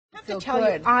to tell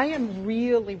you, I am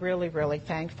really, really, really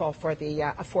thankful for the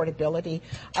affordability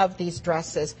of these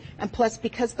dresses. And plus,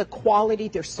 because the quality,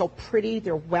 they're so pretty,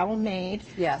 they're well made.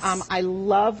 Yes. I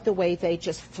love the way they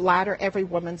just flatter every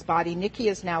woman's body. Nikki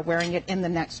is now wearing it in the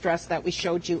next dress that we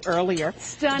showed you earlier.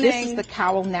 Stunning. This is the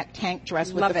cowl neck tank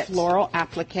dress with the floral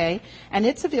applique. And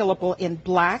it's available in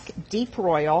black, deep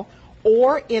royal,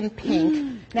 or in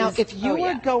pink. Now, if you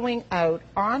are going out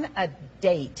on a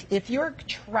date, if you're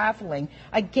traveling,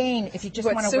 again, if you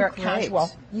just want to wear it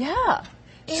casual. Yeah.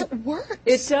 It works.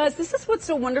 It does. This is what's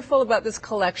so wonderful about this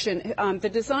collection. The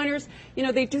designers, you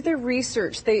know, they do their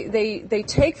research. They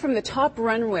take from the top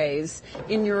runways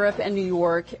in Europe and New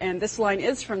York, and this line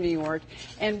is from New York.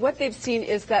 And what they've seen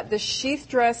is that the sheath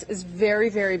dress is very,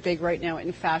 very big right now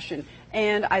in fashion.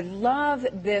 And I love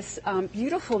this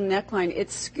beautiful neckline.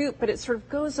 It's scooped, but it sort of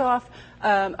goes off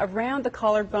around the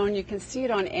collarbone. You can see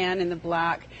it on Anne in the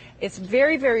black. It's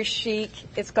very, very chic.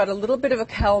 It's got a little bit of a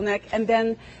cowl neck, and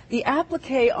then the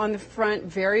applique on the front,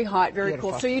 very hot, very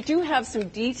cool. So you do have some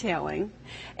detailing,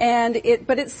 and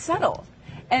but it's subtle.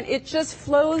 And it just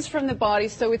flows from the body,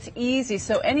 so it's easy.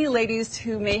 So any ladies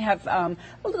who may have a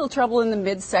little trouble in the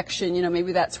midsection, you know,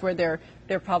 maybe that's where their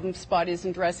problem spot is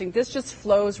in dressing. This just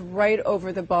flows right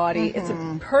over the body. It's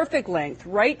a perfect length,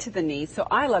 right to the knee. So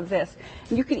I love this.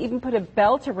 And you can even put a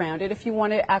belt around it if you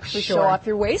want to actually show off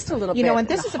your waist a little bit. You know, and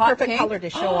this is a perfect color to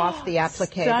show off the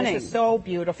applique. Stunning. This is so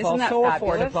beautiful, Isn't that so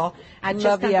fabulous? affordable. At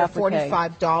just under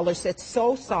 $45. It's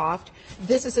so soft.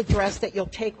 This is a dress that you'll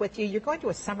take with you. You're going to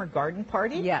a summer garden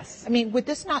party. Yes. I mean, would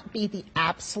this not be the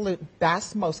absolute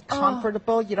best, most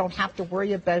comfortable? You don't have to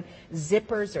worry about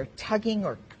zippers or tugging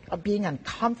or being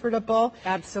uncomfortable.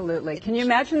 Absolutely. Can you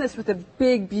imagine this with a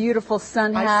big, beautiful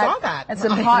sun hat? I saw that. And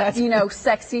some hot, you know,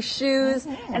 sexy shoes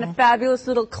and a fabulous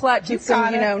little clutch and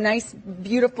some, you know, nice,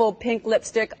 beautiful pink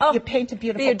lipstick. Oh, you paint a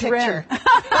beautiful picture.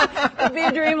 It'd be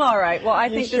a dream, all right. Well, I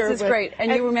think this is great.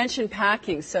 And you mentioned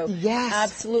packing, so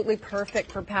absolutely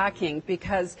perfect for packing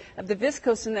because of the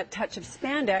viscose and that touch of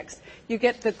spandex. You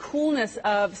get the coolness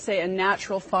of, say, a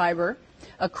natural fiber,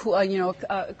 a cool, you know,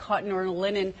 a cotton or a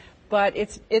linen. But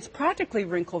it's practically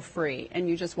wrinkle-free, and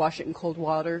you just wash it in cold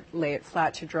water, lay it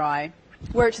flat to dry,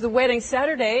 wear it to the wedding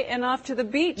Saturday, and off to the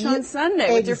beach on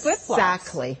Sunday with your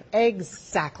flip-flops.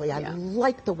 Exactly. I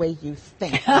like the way you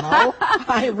think, Mo.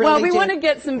 I really well, we want to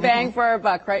get some bang for our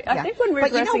buck, right? Yeah. I think when we're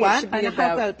dressing, it should be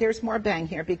about... There's more bang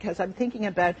here, because I'm thinking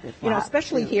about, you know,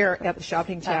 especially here at the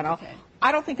Shopping Channel,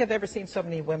 I don't think I've ever seen so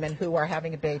many women who are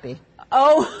having a baby.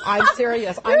 Oh, I'm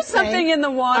serious. There's something in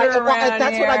the water around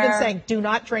That's here. what I've been saying. Do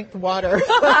not drink the water.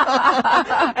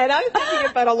 And I'm thinking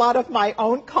about a lot of my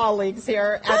own colleagues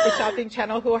here at the Shopping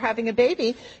Channel who are having a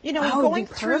baby. You know, going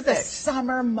through the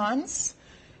summer months,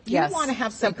 you want to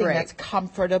have something that's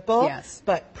comfortable,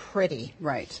 but pretty.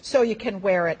 Right. So you can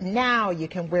wear it now. You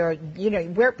can wear it, you know,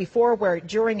 wear it before, wear it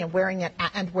during, and wear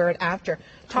it after.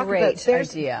 Great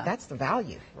idea. That's the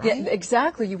value, right? Yeah,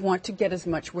 exactly. You want to get as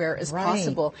much wear as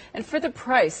possible. And for the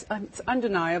price, it's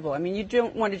undeniable. I mean, you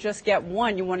don't want to just get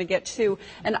one. You want to get two.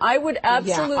 And I would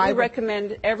absolutely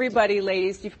recommend everybody,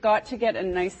 ladies, you've got to get a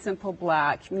nice, simple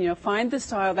black. You know, find the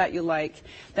style that you like,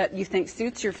 that you think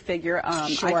suits your figure. I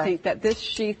think that this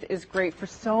sheath is great for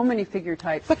so many figure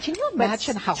types. But can you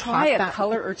imagine how try a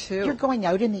color or two. You're going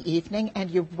out in the evening and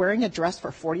you're wearing a dress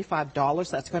for $45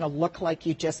 that's going to look like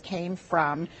you just came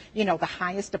from, you know, the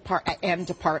highest end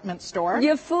department store.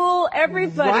 You fool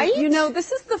everybody. Right? You know,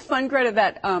 this is the fun, Greta,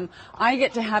 that I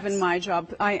get to have in my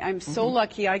job. I'm so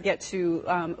lucky I get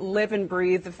to live and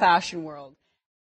breathe the fashion world.